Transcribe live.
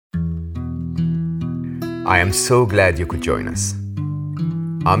I am so glad you could join us.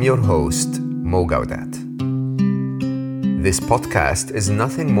 I'm your host, Mo Gaudat. This podcast is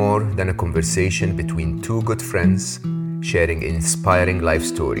nothing more than a conversation between two good friends sharing inspiring life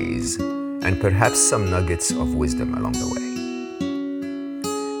stories and perhaps some nuggets of wisdom along the way.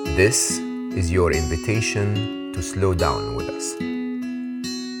 This is your invitation to slow down with us.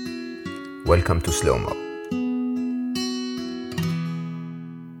 Welcome to Slow Mo.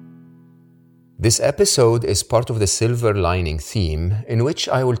 This episode is part of the Silver Lining theme, in which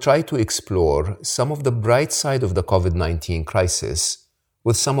I will try to explore some of the bright side of the COVID-19 crisis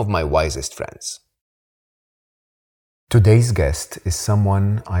with some of my wisest friends. Today's guest is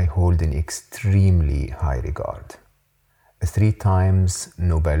someone I hold in extremely high regard. A 3 times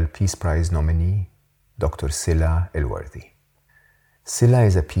Nobel Peace Prize nominee, Dr. Scilla El-Worthy. Scilla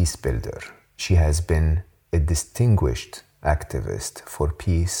is a peace builder. She has been a distinguished activist for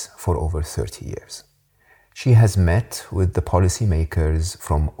peace for over 30 years. She has met with the policymakers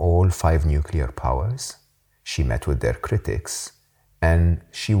from all 5 nuclear powers. She met with their critics, and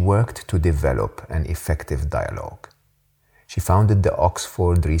she worked to develop an effective dialogue. She founded the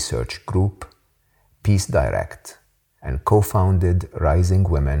Oxford Research Group, Peace Direct, and co-founded Rising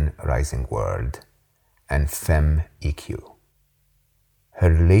Women, Rising World, and FemEQ.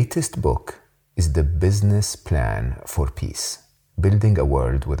 Her latest book is The Business Plan for Peace, Building a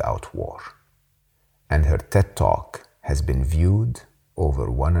World Without War. And her TED Talk has been viewed over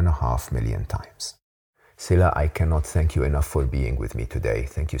 1.5 million times. Scilla, I cannot thank you enough for being with me today.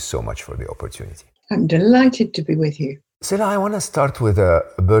 Thank you so much for the opportunity. I'm delighted to be with you. Scilla, I want to start with a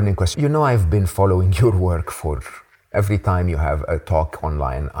burning question. You know, I've been following your work for every time you have a talk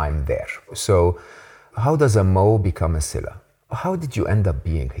online, I'm there. So how does a Mo become a Scilla? How did you end up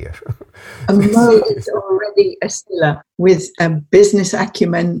being here? A Mo is already a Scilla with a business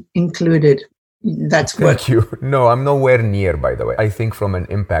acumen included. That's what. Thank you. No, I'm nowhere near, by the way. I think from an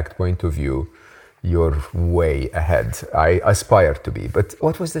impact point of view, you're way ahead. I aspire to be. But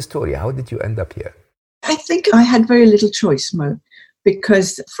what was the story? How did you end up here? I think I had very little choice, Mo,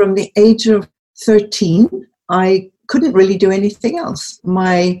 because from the age of 13, I couldn't really do anything else.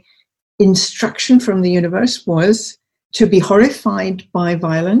 My instruction from the universe was to be horrified by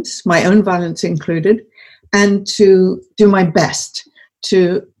violence, my own violence included, and to do my best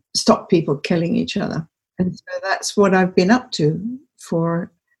to stop people killing each other. And so that's what I've been up to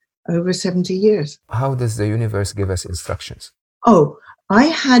for over 70 years. How does the universe give us instructions? Oh, I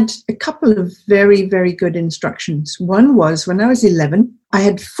had a couple of very, very good instructions. One was when I was 11, I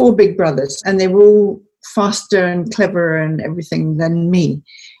had 4 big brothers, and they were all faster and cleverer and everything than me.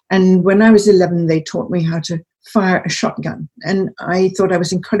 And when I was 11, they taught me how to fire a shotgun. And I thought I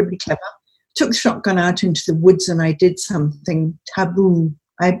was incredibly clever. Took the shotgun out into the woods and I did something taboo.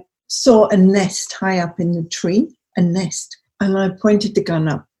 I saw a nest high up in the tree, a nest, and I pointed the gun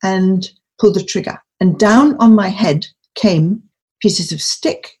up and pulled the trigger. And down on my head came pieces of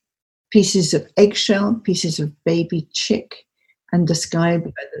stick, pieces of eggshell, pieces of baby chick, and the sky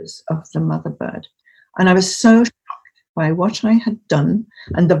feathers of the mother bird. And I was so shocked by what I had done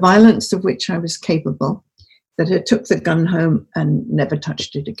and the violence of which I was capable that I took the gun home and never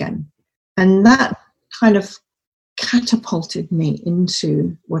touched it again. And that kind of catapulted me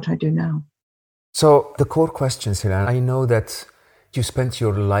into what I do now. So the core question, Scilla, I know that you spent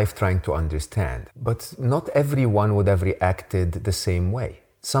your life trying to understand, but not everyone would have reacted the same way.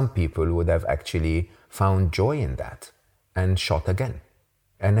 Some people would have actually found joy in that and shot again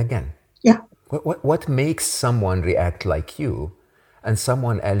and again. Yeah. What makes someone react like you and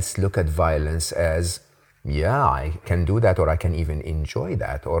someone else look at violence as, yeah, I can do that, or I can even enjoy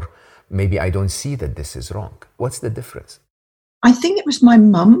that, or maybe I don't see that this is wrong? What's the difference? I think it was my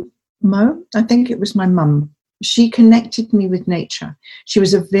mum, Mo. I think it was my mum. She connected me with nature. She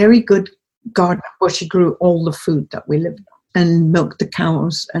was a very good gardener. Well, she grew all the food that we lived on and milked the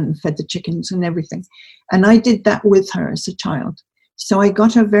cows and fed the chickens and everything. And I did that with her as a child. So I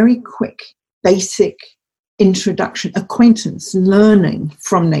got a very quick, basic introduction, acquaintance, learning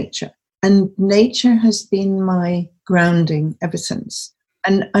from nature. And nature has been my grounding ever since.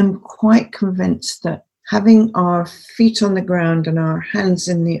 And I'm quite convinced that having our feet on the ground and our hands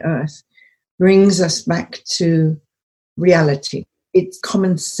in the earth brings us back to reality. It's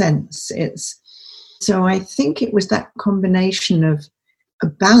common sense. So I think it was that combination of a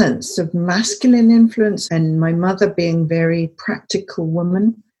balance of masculine influence and my mother being very practical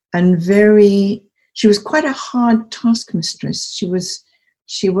woman and she was quite a hard taskmistress.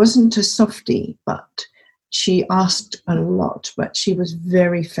 She wasn't a softie, but she asked a lot, but she was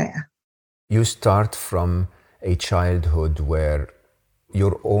very fair. You start from a childhood where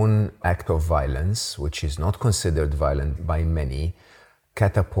Your own act of violence, which is not considered violent by many,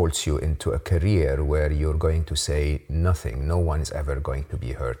 catapults you into a career where you're going to say nothing, no one's ever going to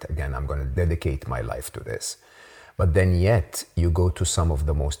be hurt again, I'm going to dedicate my life to this. But then yet you go to some of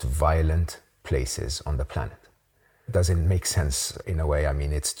the most violent places on the planet. It doesn't make sense in a way. I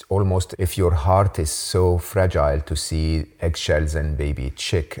mean, it's almost, if your heart is so fragile to see eggshells and baby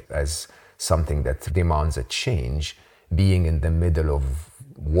chick as something that demands a change, being in the middle of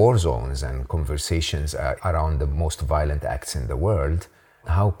war zones and conversations around the most violent acts in the world,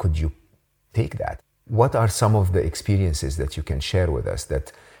 how could you take that? What are some of the experiences that you can share with us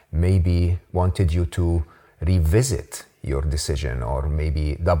that maybe wanted you to revisit your decision or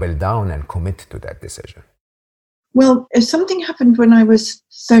maybe double down and commit to that decision? Well, something happened when I was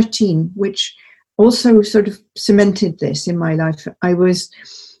 13, which also sort of cemented this in my life. I was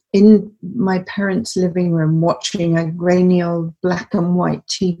in my parents' living room watching a grainy old black and white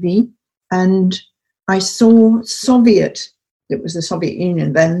TV, and I saw it was the Soviet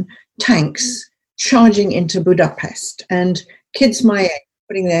Union then, tanks charging into Budapest, and kids my age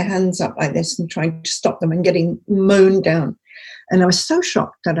putting their hands up like this and trying to stop them and getting mown down. And I was so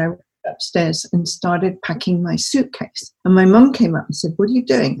shocked that I went upstairs and started packing my suitcase. And my mum came up and said, "What are you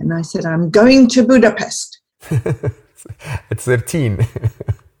doing?" And I said, "I'm going to Budapest." At 13.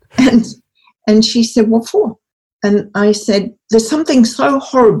 And she said, "What for?" And I said, "There's something so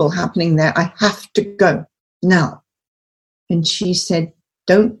horrible happening there. I have to go now." And she said,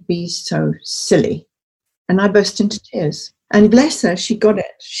 "Don't be so silly." And I burst into tears. And bless her, she got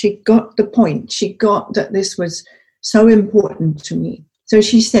it. She got the point. She got that this was so important to me. So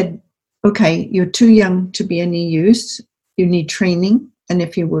she said, "Okay, you're too young to be any use. You need training. And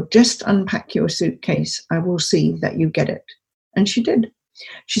if you will just unpack your suitcase, I will see that you get it." And she did.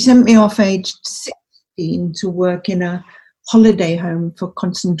 She sent me off aged 16 to work in a holiday home for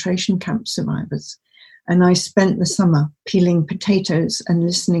concentration camp survivors. And I spent the summer peeling potatoes and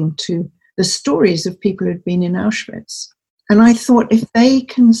listening to the stories of people who'd been in Auschwitz. And I thought, if they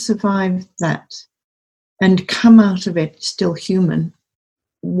can survive that and come out of it still human,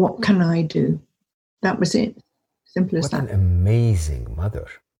 what can I do? That was it. Simple as that. What an amazing mother.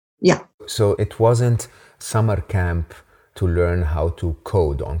 Yeah. So it wasn't summer camp to learn how to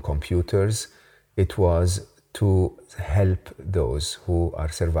code on computers. It was to help those who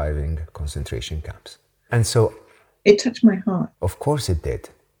are surviving concentration camps. And so it touched my heart. Of course it did.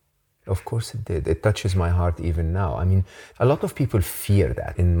 Of course it did. It touches my heart even now. I mean, a lot of people fear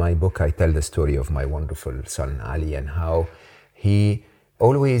that. In my book, I tell the story of my wonderful son, Ali, and how he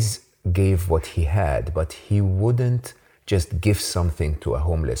always gave what he had, but he wouldn't just give something to a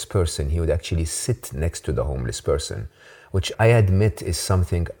homeless person. He would actually sit next to the homeless person, which I admit is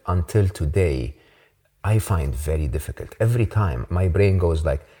something until today I find very difficult. Every time my brain goes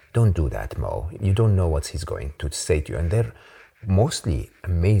like, "Don't do that, Mo. You don't know what he's going to say to you." And they're mostly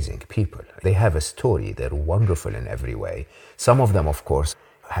amazing people. They have a story. They're wonderful in every way. Some of them, of course,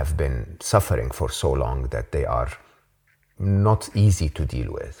 have been suffering for so long that they are not easy to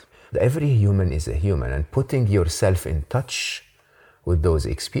deal with. Every human is a human, and putting yourself in touch with those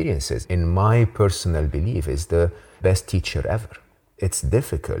experiences, in my personal belief, is the best teacher ever. It's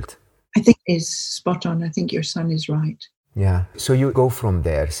difficult. I think it's spot on. I think your son is right. Yeah. So you go from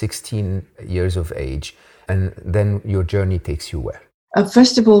there, 16 years of age, and then your journey takes you where?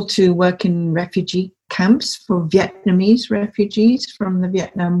 First of all, to work in refugee camps for Vietnamese refugees from the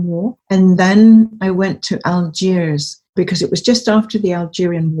Vietnam War. And then I went to Algiers because it was just after the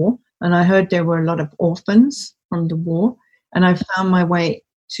Algerian War. And I heard there were a lot of orphans from the war. And I found my way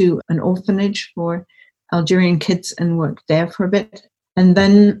to an orphanage for Algerian kids and worked there for a bit. And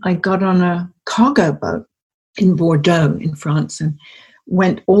then I got on a cargo boat in Bordeaux in France and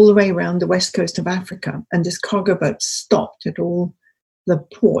went all the way around the west coast of Africa. And this cargo boat stopped at all the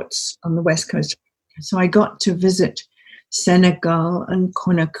ports on the west coast. So I got to visit Senegal and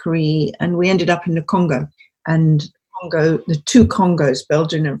Conakry, and we ended up in the Congo. And Congo, the two Congos,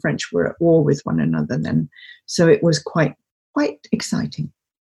 Belgian and French, were at war with one another then. So it was quite exciting.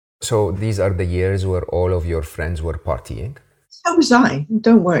 So these are the years where all of your friends were partying? So was I.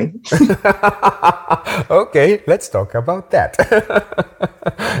 Don't worry. Okay, let's talk about that.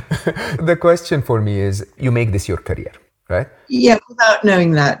 The question for me is, you make this your career, right? Yeah, without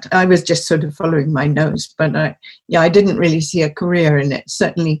knowing that. I was just sort of following my nose. But I didn't really see a career in it,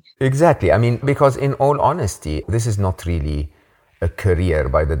 certainly. Exactly. I mean, because in all honesty, this is not really a career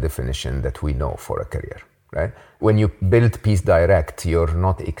by the definition that we know for a career. right? When you build Peace Direct, you're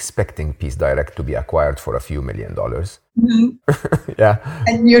not expecting Peace Direct to be acquired for a few $1 million. Mhm. Yeah.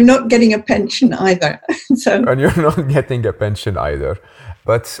 And you're not getting a pension either. So And you're not getting a pension either.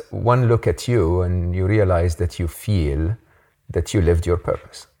 But one look at you and you realize that you feel that you lived your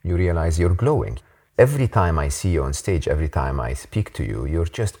purpose. You realize you're glowing. Every time I see you on stage, every time I speak to you, you're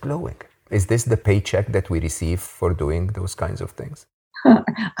just glowing. Is this the paycheck that we receive for doing those kinds of things?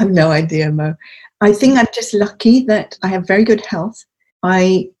 I've no idea, Mo. I think I'm just lucky that I have very good health.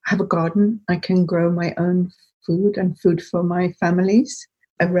 I have a garden. I can grow my own food and food for my families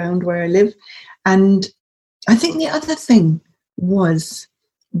around where I live. And I think the other thing was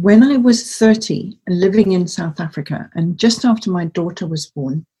when I was 30 and living in South Africa, and just after my daughter was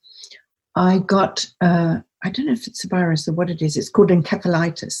born, I got, I don't know if it's a virus or what it is, it's called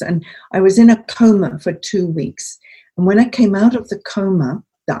encephalitis. And I was in a coma for 2 weeks. And when I came out of the coma,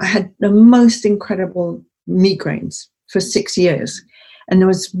 I had the most incredible migraines for 6 years. And there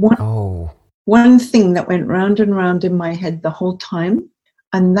was one thing that went round and round in my head the whole time.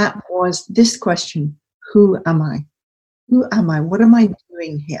 And that was this question: who am I? Who am I? What am I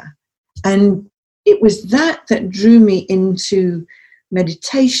doing here? And it was that drew me into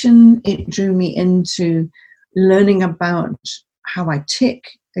meditation. It drew me into learning about how I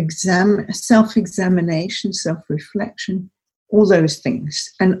tick, self-examination, self-reflection, all those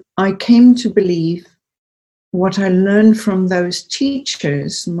things. And I came to believe what I learned from those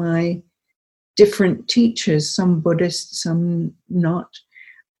teachers, my different teachers, some Buddhist, some not,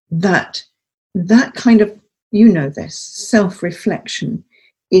 that kind of, this self-reflection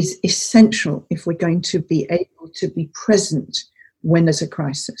is essential if we're going to be able to be present when there's a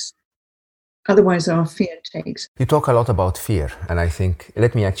crisis. Otherwise, our fear takes. You talk a lot about fear, and I think,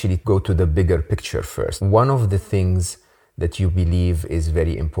 let me actually go to the bigger picture first. One of the things that you believe is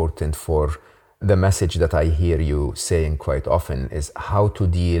very important for the message that I hear you saying quite often is how to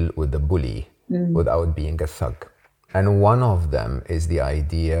deal with the bully without being a thug. And one of them is the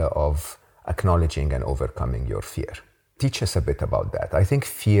idea of acknowledging and overcoming your fear. Teach us a bit about that. I think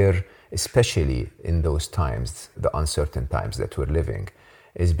fear, especially in those times, the uncertain times that we're living,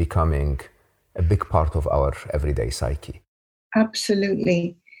 is becoming a big part of our everyday psyche.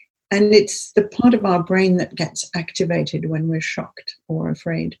 Absolutely. And it's the part of our brain that gets activated when we're shocked or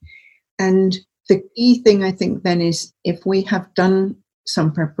afraid. And the key thing, I think, then is if we have done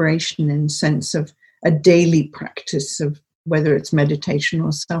some preparation in the sense of a daily practice of whether it's meditation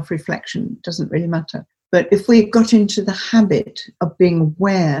or self-reflection, it doesn't really matter. But if we got into the habit of being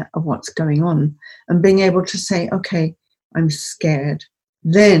aware of what's going on and being able to say, okay, I'm scared,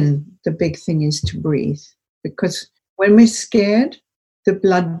 then the big thing is to breathe. Because when we're scared, the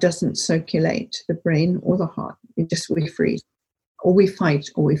blood doesn't circulate the brain or the heart. We freeze. Or we fight,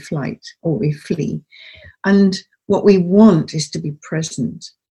 or we flight, or we flee. And what we want is to be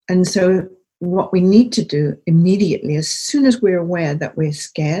present. And so what we need to do immediately, as soon as we're aware that we're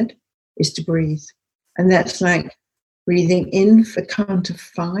scared, is to breathe. And that's like breathing in for a count of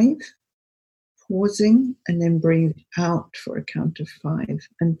 5, pausing, and then breathe out for a count of 5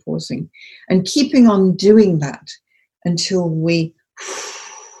 and pausing. And keeping on doing that until we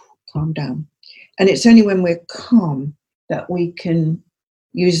calm down. And it's only when we're calm that we can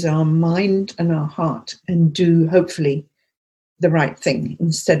use our mind and our heart and do, hopefully, the right thing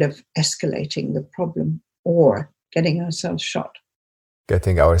instead of escalating the problem or getting ourselves shot.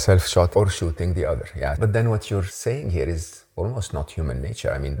 Getting ourselves shot or shooting the other, yeah. But then what you're saying here is almost not human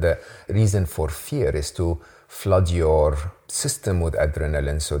nature. I mean, the reason for fear is to flood your system with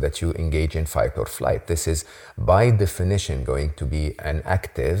adrenaline so that you engage in fight or flight. This is, by definition, going to be an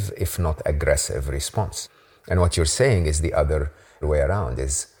active, if not aggressive, response. And what you're saying is the other way around,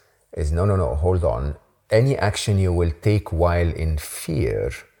 is no, hold on. Any action you will take while in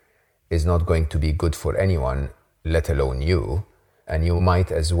fear is not going to be good for anyone, let alone you. And you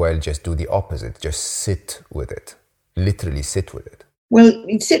might as well just do the opposite, just sit with it, literally sit with it. Well,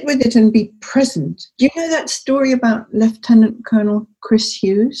 sit with it and be present. Do you know that story about Lieutenant Colonel Chris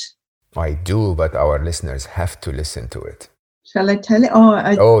Hughes? I do, but our listeners have to listen to it. Shall I tell it?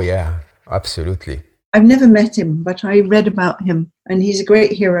 Oh, yeah, absolutely. I've never met him, but I read about him, and he's a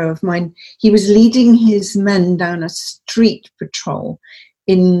great hero of mine. He was leading his men down a street patrol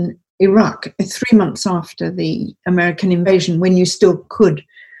in Iraq 3 months after the American invasion, when you still could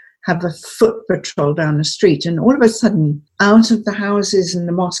have a foot patrol down the street. And all of a sudden, out of the houses and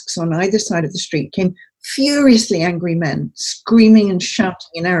the mosques on either side of the street came furiously angry men, screaming and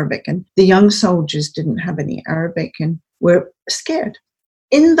shouting in Arabic. And the young soldiers didn't have any Arabic and were scared.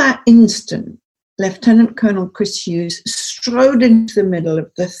 In that instant, Lieutenant Colonel Chris Hughes strode into the middle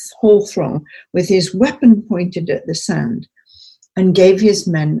of the whole throng with his weapon pointed at the sand and gave his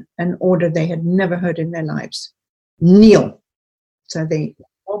men an order they had never heard in their lives. Kneel. So they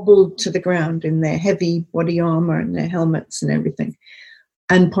wobbled to the ground in their heavy body armor and their helmets and everything,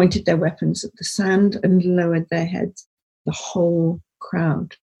 and pointed their weapons at the sand and lowered their heads. The whole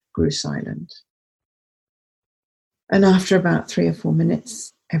crowd grew silent. And after about 3 or 4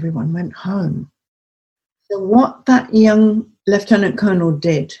 minutes, everyone went home. So what that young Lieutenant Colonel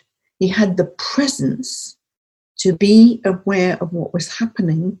did, he had the presence to be aware of what was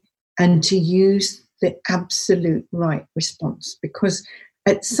happening and to use the absolute right response, because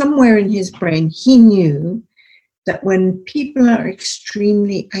at somewhere in his brain, he knew that when people are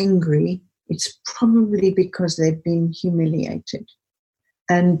extremely angry, it's probably because they've been humiliated.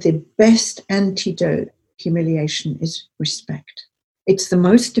 And the best antidote to humiliation is respect. It's the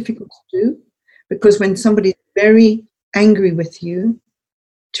most difficult to do, because when somebody's very angry with you,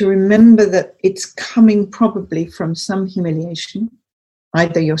 to remember that it's coming probably from some humiliation,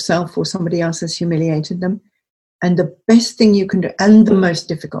 either yourself or somebody else has humiliated them. And the best thing you can do, and the most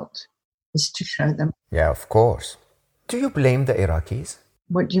difficult, is to show them. Yeah, of course. Do you blame the Iraqis?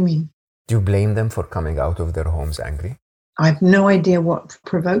 What do you mean? Do you blame them for coming out of their homes angry? I have no idea what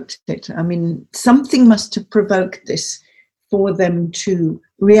provoked it. I mean, something must have provoked this for them to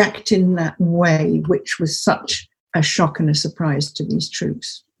react in that way, which was such a shock and a surprise to these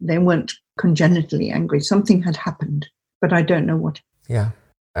troops. They weren't congenitally angry. Something had happened, but I don't know what. Yeah.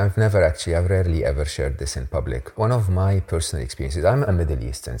 I've rarely ever shared this in public. One of my personal experiences, I'm a Middle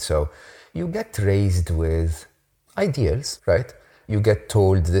Eastern, so you get raised with ideals, right? You get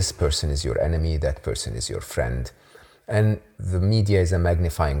told this person is your enemy, that person is your friend. And the media is a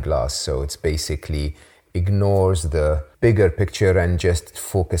magnifying glass, so it's basically ignores the bigger picture and just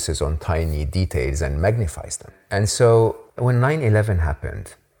focuses on tiny details and magnifies them. And so when 9/11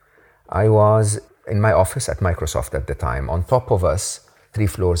 happened, I was in my office at Microsoft at the time. On top of us, 3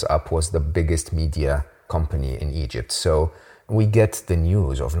 floors up, was the biggest media company in Egypt. So we get the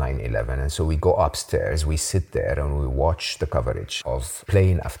news of 9/11, and so we go upstairs, we sit there and we watch the coverage of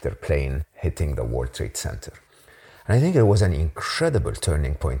plane after plane hitting the World Trade Center. And I think it was an incredible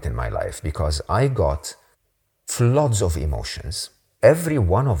turning point in my life, because I got floods of emotions. Every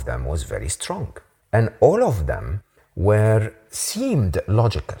one of them was very strong, and all of them seemed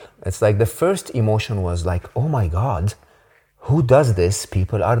logical. It's like the first emotion was like, oh my God, who does this?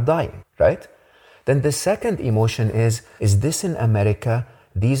 People are dying, right? Then the second emotion is this in America?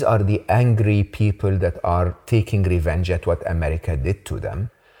 These are the angry people that are taking revenge at what America did to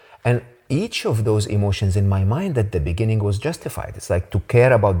them. And each of those emotions in my mind at the beginning was justified. It's like, to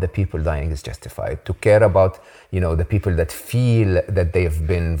care about the people dying is justified. To care about, the people that feel that they've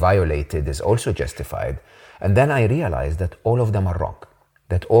been violated is also justified. And then I realized that all of them are wrong.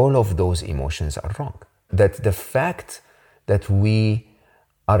 That all of those emotions are wrong. That the fact that we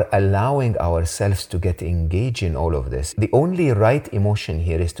are allowing ourselves to get engaged in all of this, the only right emotion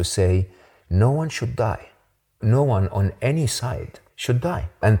here is to say, no one should die. No one on any side should die.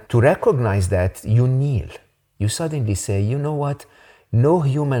 And to recognize that, you kneel. You suddenly say, you know what? No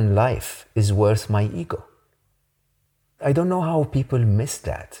human life is worth my ego. I don't know how people miss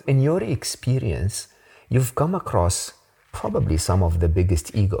that. In your experience, you've come across probably some of the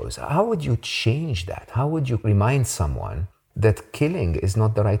biggest egos. How would you change that? How would you remind someone that killing is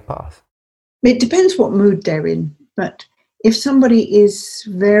not the right path? It depends what mood they're in, but if somebody is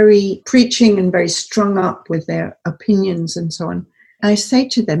very preaching and very strung up with their opinions and so on, I say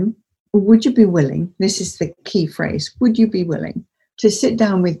to them, would you be willing, this is the key phrase, would you be willing to sit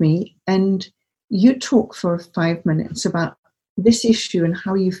down with me and you talk for 5 minutes about this issue and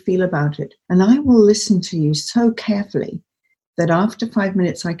how you feel about it, and I will listen to you so carefully that after 5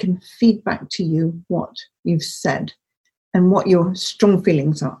 minutes I can feed back to you what you've said and what your strong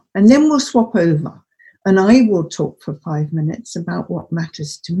feelings are. And then we'll swap over and I will talk for 5 minutes about what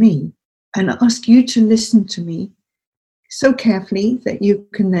matters to me and ask you to listen to me so carefully that you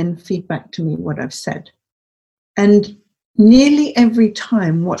can then feed back to me what I've said. And nearly every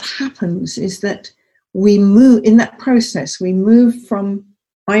time what happens is that we move, in that process, we move from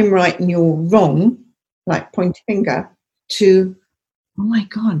I'm right and you're wrong, like point finger, to, oh my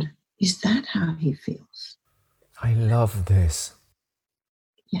God, is that how he feels? I love this.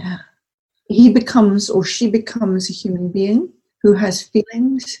 Yeah. He becomes, or she becomes, a human being who has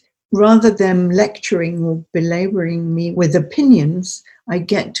feelings. Rather than lecturing or belaboring me with opinions, I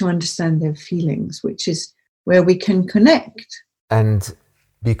get to understand their feelings, which is where we can connect. And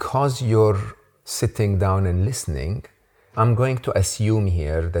because you're sitting down and listening, I'm going to assume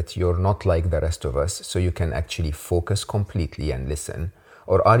here that you're not like the rest of us, so you can actually focus completely and listen.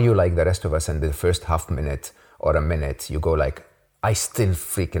 Or are you like the rest of us, and the first half minute or a minute, you go like, I still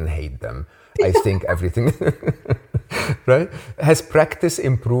freaking hate them. I think everything, right? Has practice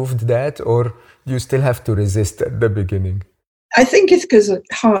improved that, or you still have to resist at the beginning? I think it's because at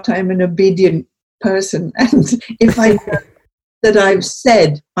heart I'm an obedient person. And if I know that I've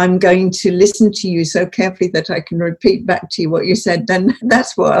said I'm going to listen to you so carefully that I can repeat back to you what you said, then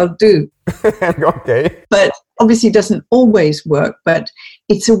that's what I'll do. Okay. But obviously it doesn't always work, but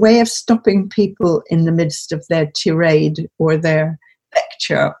it's a way of stopping people in the midst of their tirade or their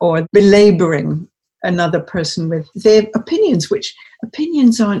lecture or belaboring another person with their opinions, which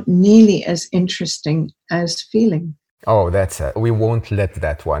opinions aren't nearly as interesting as feeling. Oh, that's it. We won't let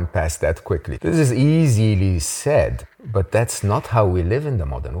that one pass that quickly. This is easily said, but that's not how we live in the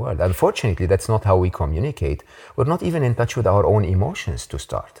modern world. Unfortunately, that's not how we communicate. We're not even in touch with our own emotions to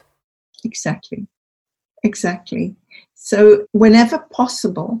start. Exactly. So whenever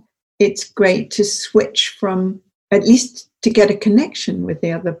possible, it's great to switch from, at least to get a connection with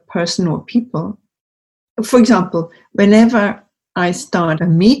the other person or people. For example, whenever I start a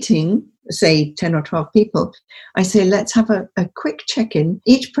meeting, say 10 or 12 people, I say, let's have a quick check-in.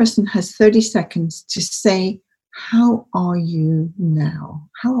 Each person has 30 seconds to say, how are you now?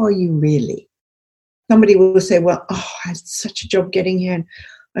 How are you really? Somebody will say, well, I had such a job getting here and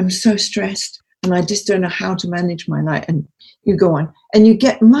I'm so stressed and I just don't know how to manage my life. And you go on. And you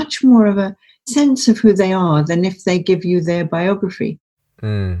get much more of a sense of who they are than if they give you their biography.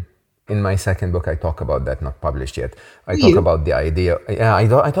 In my second book, I talk about that, not published yet. I talk about the idea. I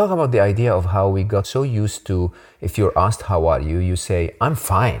talk about the idea of how we got so used to, if you're asked, how are you? You say, I'm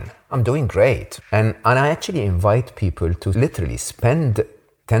fine. I'm doing great. And I actually invite people to literally spend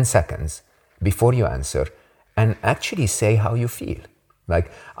 10 seconds before you answer and actually say how you feel.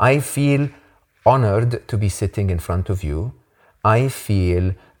 Like, I feel honored to be sitting in front of you. I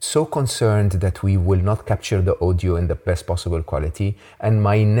feel so concerned that we will not capture the audio in the best possible quality, and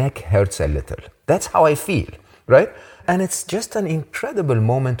my neck hurts a little. That's how I feel, right? And it's just an incredible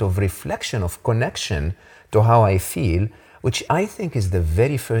moment of reflection, of connection to how I feel, which I think is the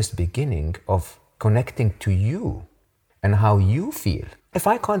very first beginning of connecting to you and how you feel. If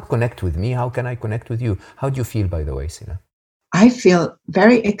I can't connect with me, how can I connect with you? How do you feel, by the way, Sila? I feel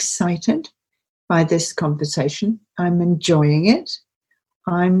very excited by this conversation. I'm enjoying it.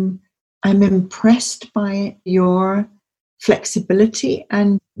 I'm impressed by your flexibility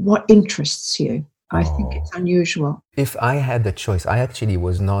and what interests you. I think it's unusual. If I had the choice, I actually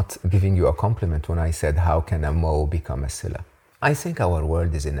was not giving you a compliment when I said, how can a Mo become a Sila? I think our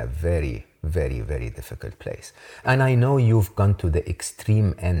world is in a very, very, very difficult place. And I know you've gone to the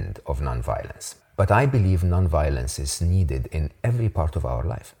extreme end of nonviolence, but I believe nonviolence is needed in every part of our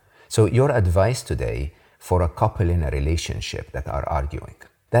life. So your advice today for a couple in a relationship that are arguing,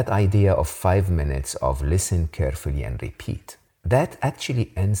 that idea of 5 minutes of listen carefully and repeat, that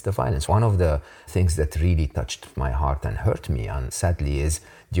actually ends the violence. One of the things that really touched my heart and hurt me, and sadly, is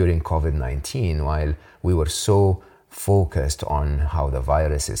during COVID-19, while we were so focused on how the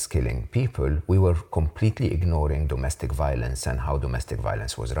virus is killing people, we were completely ignoring domestic violence and how domestic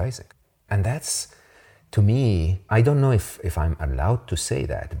violence was rising. And that's, to me, I don't know if I'm allowed to say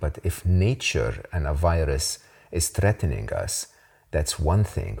that, but if nature and a virus is threatening us, that's one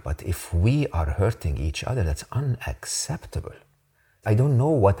thing. But if we are hurting each other, that's unacceptable. I don't know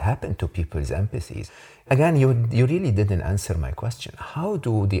what happened to people's empathies. Again, you really didn't answer my question. How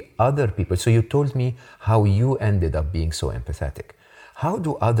do the other people, so you told me how you ended up being so empathetic. How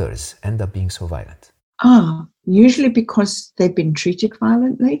do others end up being so violent? Usually because they've been treated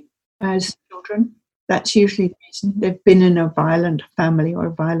violently as children. That's usually the reason. They've been in a violent family or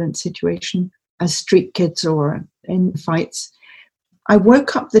a violent situation as street kids or in fights. I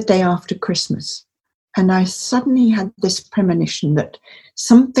woke up the day after Christmas and I suddenly had this premonition that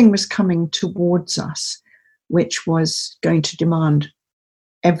something was coming towards us, which was going to demand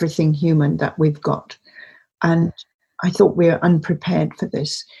everything human that we've got. And I thought we were unprepared for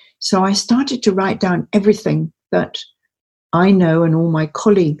this. So I started to write down everything that I know and all my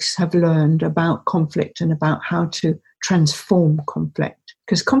colleagues have learned about conflict and about how to transform conflict.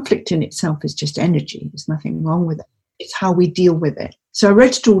 Because conflict in itself is just energy. There's nothing wrong with it. It's how we deal with it. So I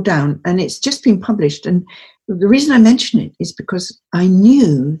wrote it all down and it's just been published. And the reason I mention it is because I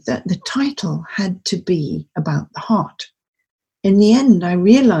knew that the title had to be about the heart. In the end, I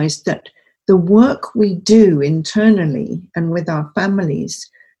realized that the work we do internally and with our families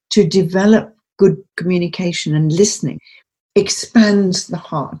to develop good communication and listening expands the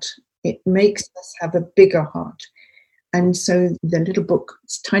heart. It makes us have a bigger heart. And so the little book,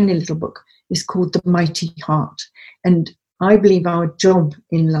 this tiny little book, is called The Mighty Heart. And I believe our job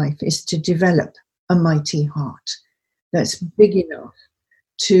in life is to develop a mighty heart that's big enough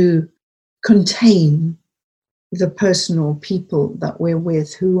to contain the personal people that we're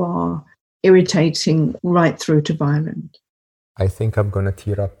with who are irritating right through to violent. I think I'm going to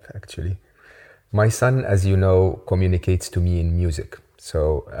tear up, actually. My son, as you know, communicates to me in music.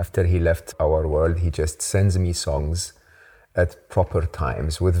 So after he left our world, he just sends me songs at proper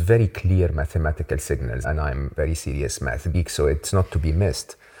times with very clear mathematical signals. And I'm very serious math geek, so it's not to be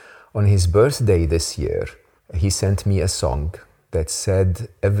missed. On his birthday this year, he sent me a song that said,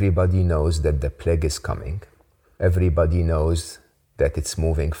 everybody knows that the plague is coming. Everybody knows that it's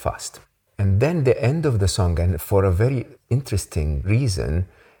moving fast. And then the end of the song, and for a very interesting reason,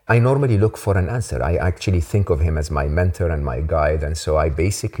 I normally look for an answer. I actually think of him as my mentor and my guide. And so I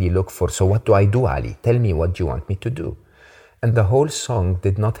basically look for, so what do I do, Ali? Tell me what you want me to do. And the whole song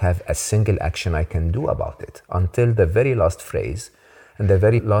did not have a single action I can do about it until the very last phrase. And the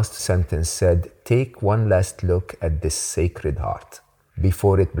very last sentence said, take one last look at this sacred heart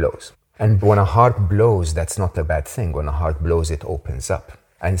before it blows. And when a heart blows, that's not a bad thing. When a heart blows, it opens up.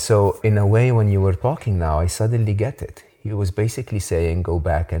 And so in a way, when you were talking now, I suddenly get it. He was basically saying, go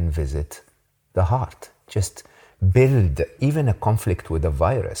back and visit the heart. Just build even a conflict with a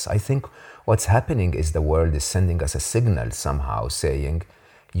virus. I think what's happening is the world is sending us a signal somehow saying,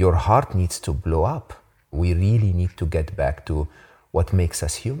 your heart needs to blow up. We really need to get back to what makes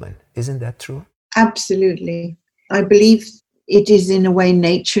us human. Isn't that true? Absolutely. I believe it is in a way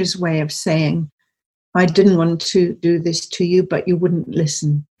nature's way of saying, I didn't want to do this to you, but you wouldn't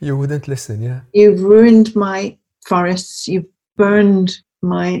listen. You wouldn't listen, yeah. You've ruined my forests. You've burned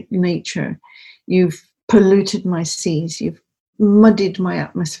my nature. You've polluted my seas. You've muddied my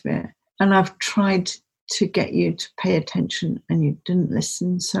atmosphere. And I've tried to get you to pay attention and you didn't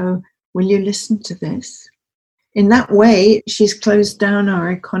listen. So will you listen to this? In that way, she's closed down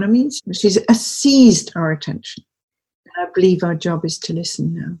our economies. She's seized our attention. And I believe our job is to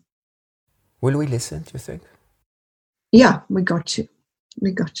listen now. Will we listen, do you think? Yeah, we got to.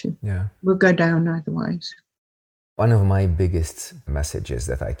 We got to. Yeah. We'll go down otherwise. One of my biggest messages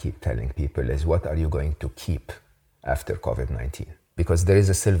that I keep telling people is, what are you going to keep after COVID-19? Because there is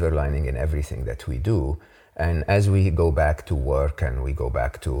a silver lining in everything that we do. And as we go back to work and we go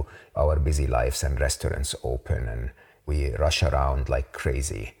back to our busy lives and restaurants open and we rush around like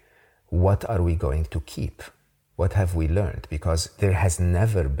crazy, what are we going to keep? What have we learned? Because there has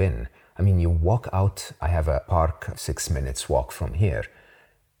never been, I mean, you walk out, I have a park 6 minutes walk from here.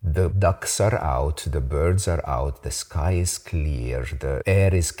 The ducks are out, the birds are out, the sky is clear, the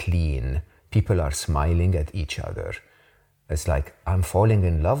air is clean, people are smiling at each other. It's like, I'm falling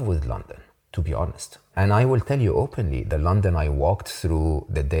in love with London, to be honest. And I will tell you openly, the London I walked through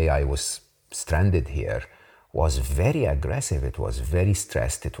the day I was stranded here was very aggressive, it was very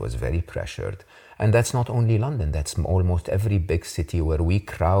stressed, it was very pressured. And that's not only London, that's almost every big city where we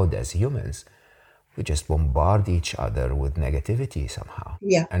crowd as humans. We just bombard each other with negativity somehow.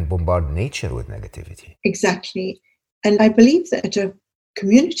 Yeah. And bombard nature with negativity. Exactly. And I believe that at a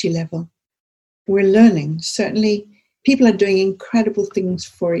community level, we're learning. Certainly, people are doing incredible things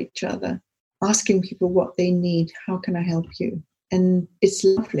for each other, asking people what they need. How can I help you? And it's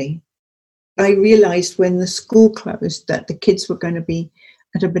lovely. I realized when the school closed that the kids were going to be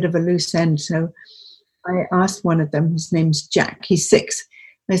at a bit of a loose end. So I asked one of them, his name's Jack, he's 6.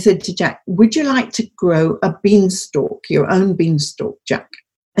 I said to Jack, would you like to grow a beanstalk, your own beanstalk, Jack?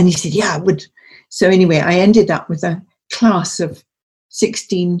 And he said, yeah, I would. So anyway, I ended up with a class of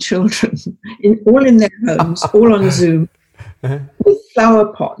 16 children, all in their homes, all on Zoom, with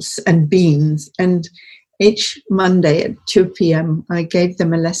flower pots and beans. And each Monday at 2 p.m., I gave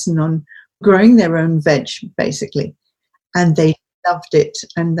them a lesson on growing their own veg, basically. And they loved it.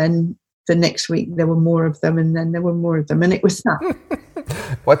 And then the next week, there were more of them, and then there were more of them. And it was that.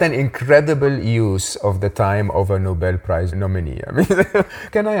 What an incredible use of the time of a Nobel Prize nominee. I mean,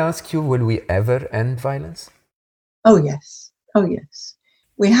 can I ask you, will we ever end violence? Oh, yes. Oh, yes.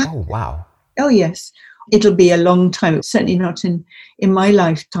 We have. Oh, wow. Oh, yes. It'll be a long time. Certainly not in my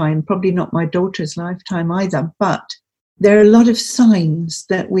lifetime, probably not my daughter's lifetime either. But there are a lot of signs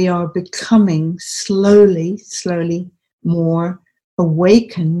that we are becoming slowly more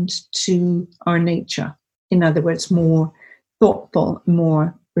awakened to our nature. In other words, more thoughtful,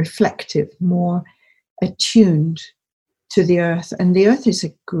 more reflective, more attuned to the earth. And the earth is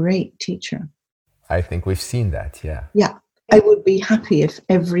a great teacher. I think we've seen that, yeah. Yeah. I would be happy if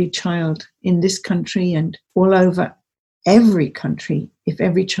every child in this country and all over every country, if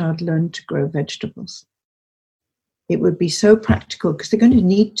every child learned to grow vegetables. it would be so practical because they're going to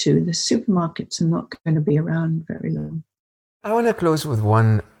need to. The supermarkets are not going to be around very long. I want to close with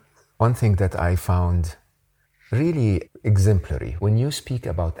one thing that I found really exemplary. When you speak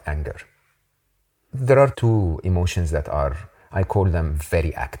about anger, there are two emotions that are, I call them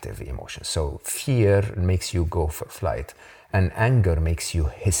very active emotions. So fear makes you go for flight, and anger makes you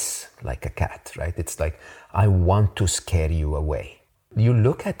hiss like a cat, right? It's like, I want to scare you away. You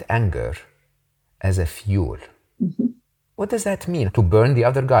look at anger as a fuel. Mm-hmm. What does that mean? To burn the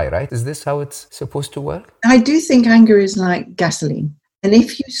other guy, right? Is this how it's supposed to work? I do think anger is like gasoline. And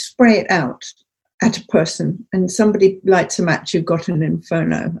if you spray it out at a person and somebody lights a match, you've got an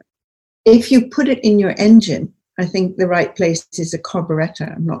inferno. If you put it in your engine, I think the right place is a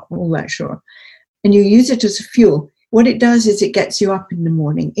carburetor. I'm not all that sure. And you use it as a fuel. What it does is it gets you up in the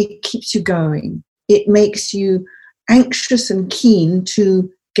morning. It keeps you going. It makes you anxious and keen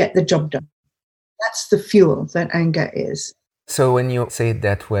to get the job done. That's the fuel that anger is. So when you say it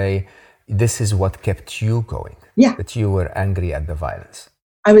that way, this is what kept you going? Yeah. That you were angry at the violence?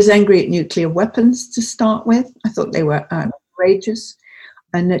 I was angry at nuclear weapons to start with. I thought they were outrageous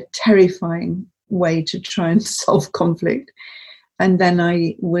and a terrifying way to try and solve conflict. And then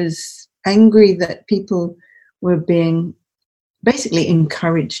I was angry that people were being basically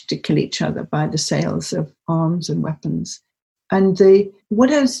encouraged to kill each other by the sales of arms and weapons. And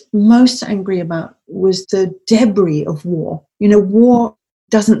what I was most angry about was the debris of war. You know, war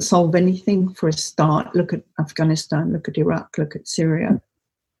doesn't solve anything for a start. Look at Afghanistan, look at Iraq, look at Syria.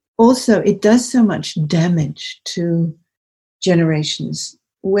 Also, it does so much damage to generations.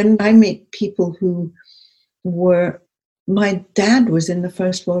 When I meet people who my dad was in the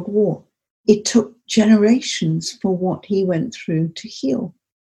First World War. It took generations for what he went through to heal.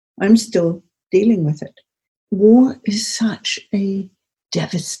 I'm still dealing with it. War is such a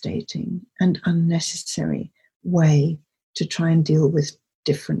devastating and unnecessary way to try and deal with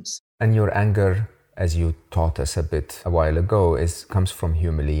difference. And your anger, as you taught us a bit a while ago, comes from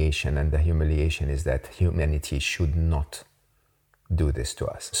humiliation. And the humiliation is that humanity should not do this to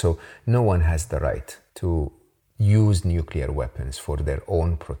us. So no one has the right to use nuclear weapons for their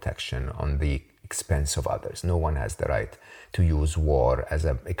own protection on the expense of others. No one has the right to use war as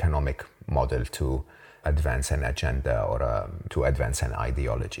an economic model to advance an agenda or to advance an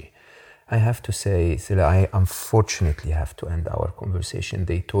ideology. I have to say, Sila, I unfortunately have to end our conversation.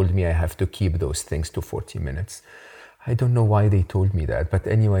 They told me I have to keep those things to 40 minutes. I don't know why they told me that, but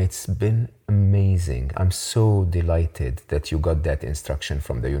anyway, it's been amazing. I'm so delighted that you got that instruction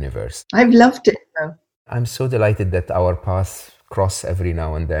from the universe. I've loved it, though. I'm so delighted that our paths cross every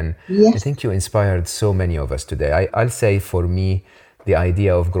now and then. Yes. I think you inspired so many of us today. I'll say for me, the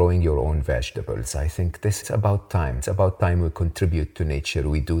idea of growing your own vegetables, I think this is about time. It's about time we contribute to nature.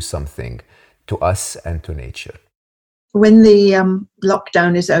 We do something to us and to nature. When the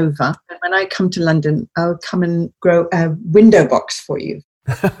lockdown is over, when I come to London, I'll come and grow a window box for you.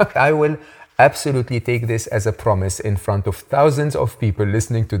 I will absolutely take this as a promise in front of thousands of people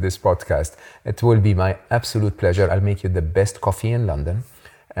listening to this podcast. It will be my absolute pleasure. I'll make you the best coffee in London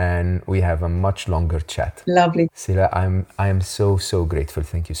and we have a much longer chat. Lovely. Sila, I am so, so grateful.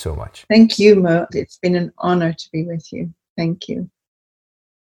 Thank you so much. Thank you, Mo. It's been an honor to be with you. Thank you.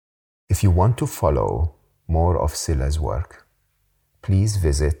 If you want to follow more of Sila's work, please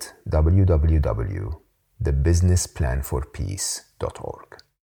visit www.thebusinessplanforpeace.org.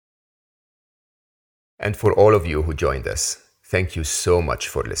 And for all of you who joined us, thank you so much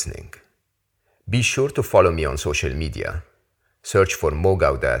for listening. Be sure to follow me on social media. Search for Mo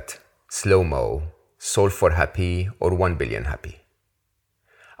Gaudat, Slow Mo, Solve for Happy, or 1 Billion Happy.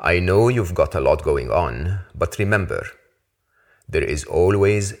 I know you've got a lot going on, but remember, there is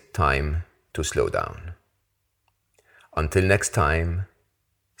always time to slow down. Until next time,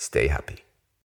 stay happy.